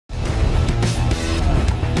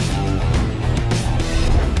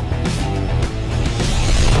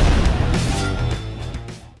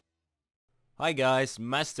Hi guys,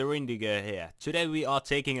 Master Indigo here. Today we are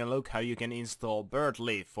taking a look how you can install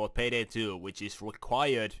Beardlib for Payday 2, which is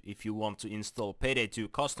required if you want to install Payday 2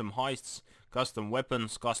 custom heists, custom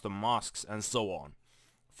weapons, custom masks and so on.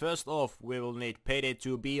 First off, we will need Payday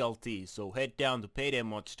 2 BLT, so head down to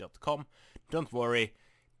paydaymods.com. Don't worry,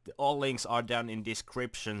 all links are down in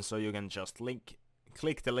description, so you can just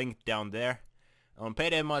click the link down there. On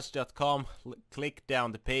paydaymods.com, click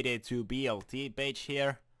down the Payday 2 BLT page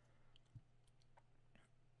here.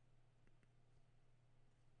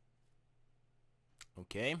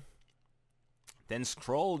 Okay, then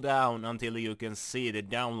scroll down until you can see the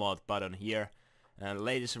download button here, and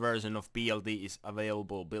latest version of BLT is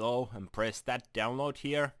available below, and press that download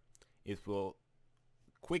here. It will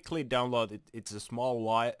quickly download it. It's a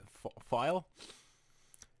small file,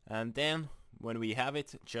 and then when we have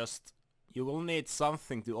it, you will need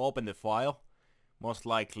something to open the file. Most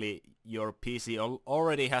likely your PC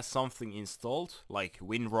already has something installed like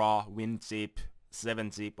WinRAR, WinZip,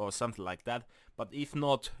 7-zip or something like that, but if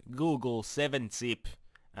not, Google 7-zip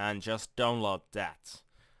and just download that.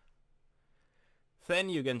 Then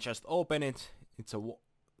you can just open it. It's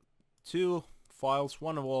two files,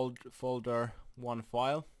 one folder, one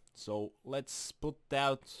file. So let's put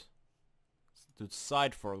that to the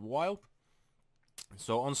side for a while.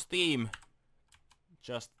 So on Steam,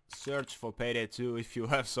 just search for Payday 2 if you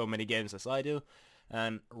have so many games as I do,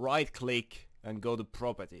 and right click and go to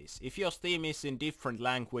properties. If your Steam is in different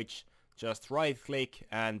language, just right click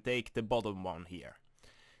and take the bottom one here.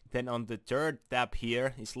 Then on the third tab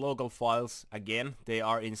here is local files. Again, they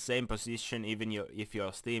are in same position even if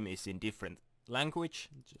your Steam is in different language.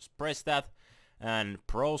 Just press that and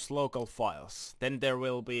browse local files. Then there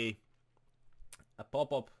will be a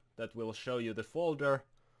pop-up that will show you the folder.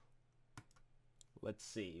 Let's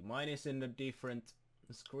see, mine is in a different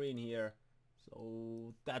screen here,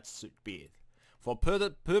 so that should be it. For the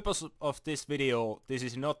purpose of this video, this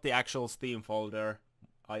is not the actual Steam folder.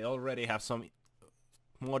 I already have some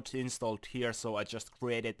mods installed here, so I just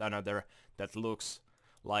created another that looks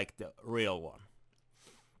like the real one.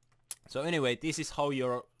 So anyway, this is how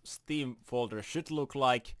your Steam folder should look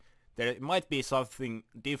like. There might be something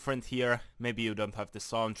different here. Maybe you don't have the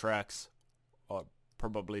soundtracks, or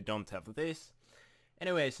probably don't have this.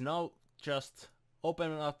 Anyways, now just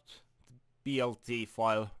open up the BLT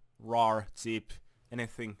file, RAR, zip,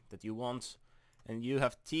 anything that you want, and you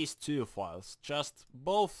have these two files, just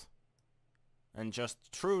both, and just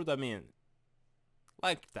throw them in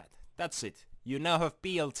like that. That's it. You now have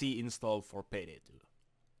BLT installed for Payday 2.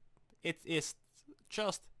 It is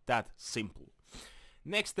just that simple.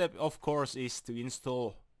 Next step, of course, is to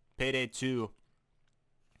install Payday 2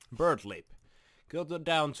 Beardlib. Go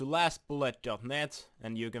down to lastbullet.net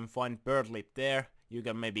and you can find Beardlib there. You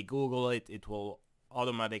can maybe Google it, it will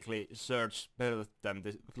automatically search better than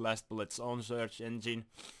the Last Bullet's own search engine.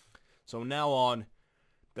 So now on,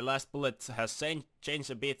 the Last Bullet has changed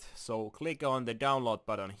a bit, so click on the download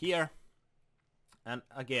button here, and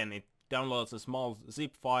again it downloads a small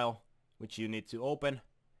zip file which you need to open,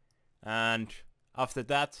 and after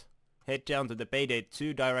that head down to the Payday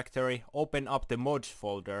 2 directory, open up the mods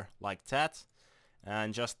folder like that,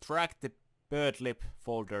 and just drag the Beardlib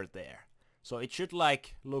folder there. So it should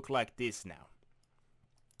look like this now.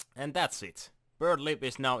 And that's it. Beardlib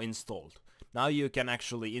is now installed. Now you can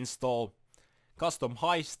actually install custom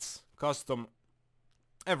heists, custom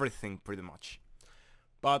everything pretty much.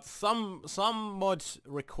 But some mods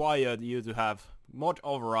require you to have mod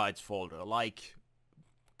overrides folder, like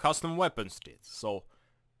custom weapons did. So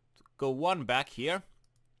go one back here,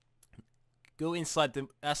 go inside the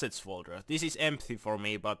assets folder. This is empty for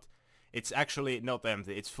me, but it's actually not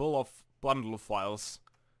empty. It's full of bundle files.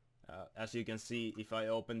 As you can see, if I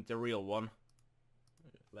open the real one,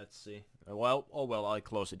 let's see. Well, I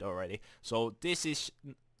closed it already. So this is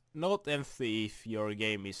not empty if your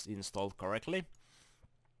game is installed correctly.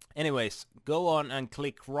 Anyways, go on and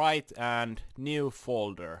click right and new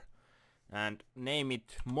folder and name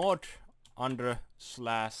it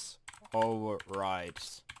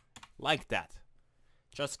mod_overrides like that.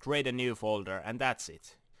 Just create a new folder and that's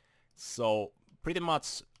it. So pretty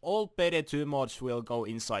much all Payday 2 mods will go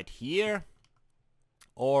inside here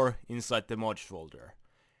or inside the mods folder.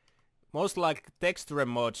 Most like texture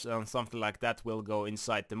mods and something like that will go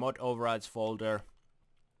inside the mod overrides folder,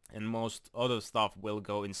 and most other stuff will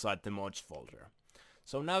go inside the mods folder.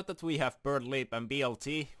 So now that we have Beardlib and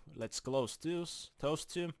BLT, let's close those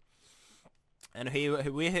two. And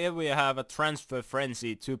here we have a Transfer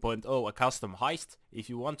Frenzy 2.0, a custom heist. If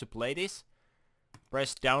you want to play this,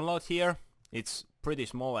 press download here. It's pretty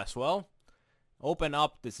small as well. Open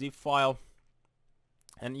up the zip file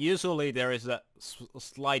And usually there is a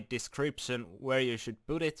slight description where you should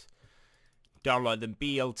put it. Download the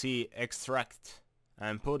BLT extract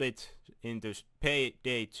and put it into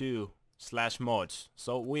Payday 2/mods.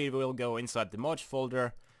 So we will go inside the mods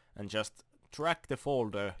folder and just track the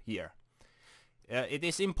folder here. It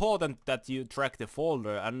is important that you track the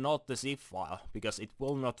folder and not the zip file, because it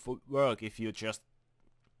will not work if you just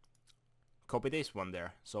copy this one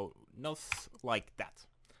there. So not like that.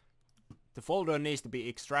 The folder needs to be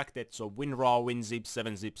extracted, so WinRAR, WinZip,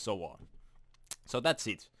 7-zip, so on. So that's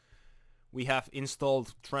it. We have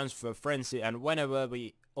installed Transfer Frenzy, and whenever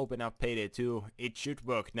we open up Payday 2, it should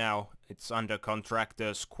work now. It's under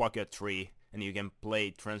Contractors Quagga tree, and you can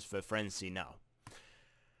play Transfer Frenzy now.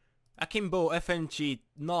 Akimbo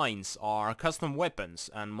FNG9s are custom weapons,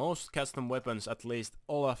 and most custom weapons, at least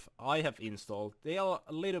all of I have installed, they are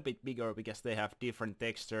a little bit bigger because they have different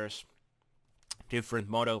textures, different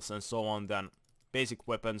models and so on than basic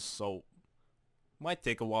weapons, so might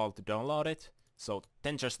take a while to download it. So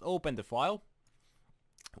then just open the file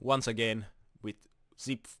once again with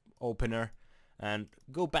zip opener and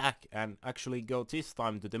go back and actually go this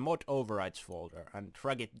time to the mod overrides folder and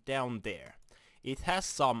drag it down there. It has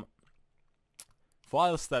some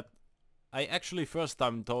files that I actually first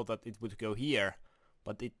time thought that it would go here,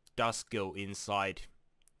 but it does go inside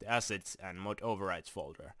the assets and mod overrides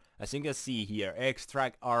folder. As you can see here,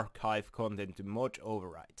 extract archive content to mod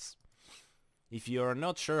overrides. If you're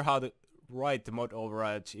not sure how to write the mod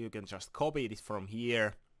overrides, you can just copy it from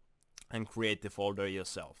here and create the folder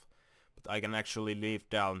yourself. But I can actually leave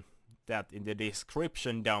down that in the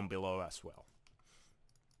description down below as well.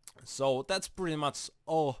 So that's pretty much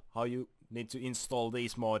all how you need to install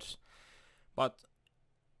these mods. But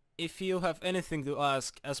if you have anything to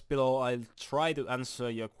ask, as below, I'll try to answer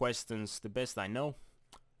your questions the best I know.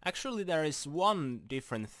 Actually, there is one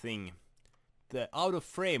different thing. The out of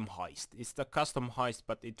frame heist is the custom heist,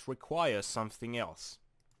 but it requires something else.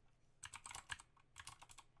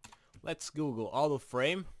 Let's Google out of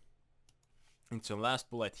frame. It's the last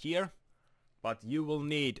bullet here. But you will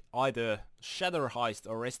need either shatter heist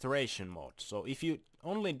or restoration mode. So if you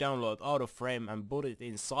only download out of frame and put it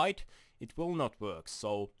inside, it will not work.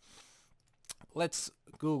 So let's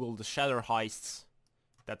Google the shatter heists.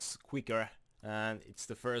 That's quicker, and it's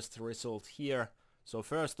the first result here. So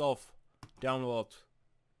first off, download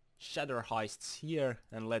shatter heists here,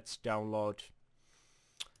 and let's download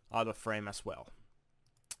out of frame as well.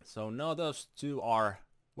 So now those two are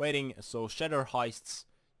waiting. So shatter heists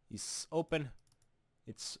is open.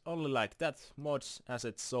 It's only like that, mods,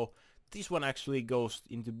 assets, so this one actually goes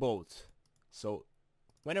into both. So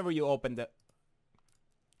whenever you open the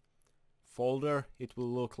folder, it will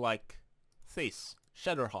look like this,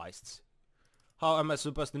 shatter heists. How am I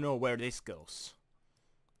supposed to know where this goes?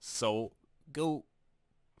 So go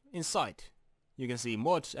inside. You can see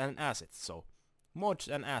mods and assets. So mods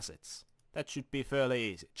and assets. That should be fairly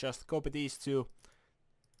easy. Just copy these two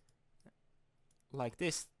like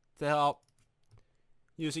this. They are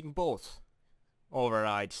using both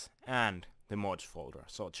overrides and the mods folder.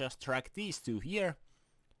 So just drag these two here,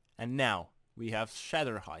 and now we have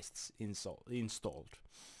shatter heists installed.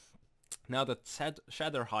 Now that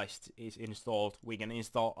shatter heist is installed, we can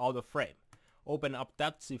install out of frame. Open up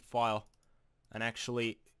that zip file, and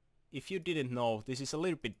actually, if you didn't know, this is a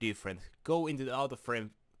little bit different. Go into the out of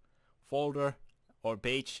frame folder or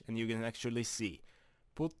page, and you can actually see.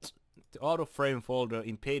 Put the out of frame folder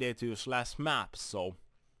in Payday 2/maps. So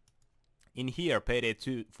in here, Payday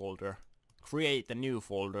 2 folder, create a new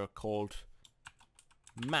folder called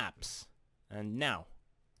maps, and now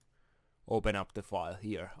open up the file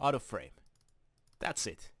here, out of frame. That's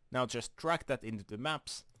it. Now just drag that into the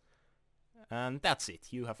maps, and that's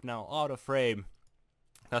it. You have now out of frame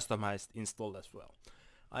customized installed as well.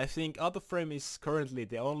 I think out of frame is currently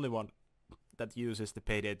the only one that uses the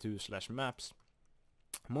Payday 2/maps.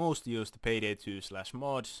 Most use the Payday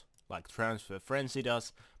 2/mods, like Transfer Frenzy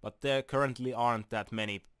does, but there currently aren't that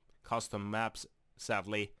many custom maps,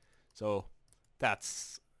 sadly. So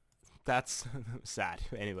that's sad.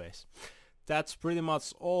 Anyways, that's pretty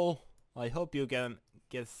much all. I hope you can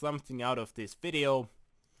get something out of this video.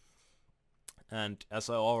 And as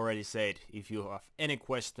I already said, if you have any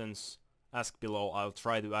questions, ask below. I'll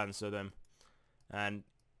try to answer them. And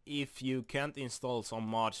if you can't install some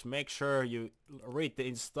mods, make sure you read the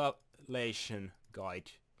installation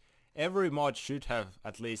guide. Every mod should have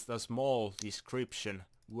at least a small description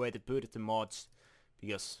where to put the mods,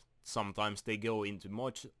 because sometimes they go into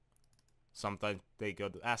mods, sometimes they go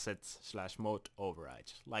to assets/mod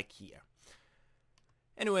overrides, like here.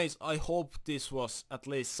 Anyways, I hope this was at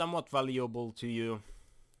least somewhat valuable to you,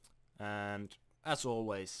 and as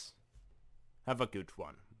always, have a good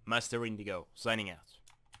one. Master Indigo signing out.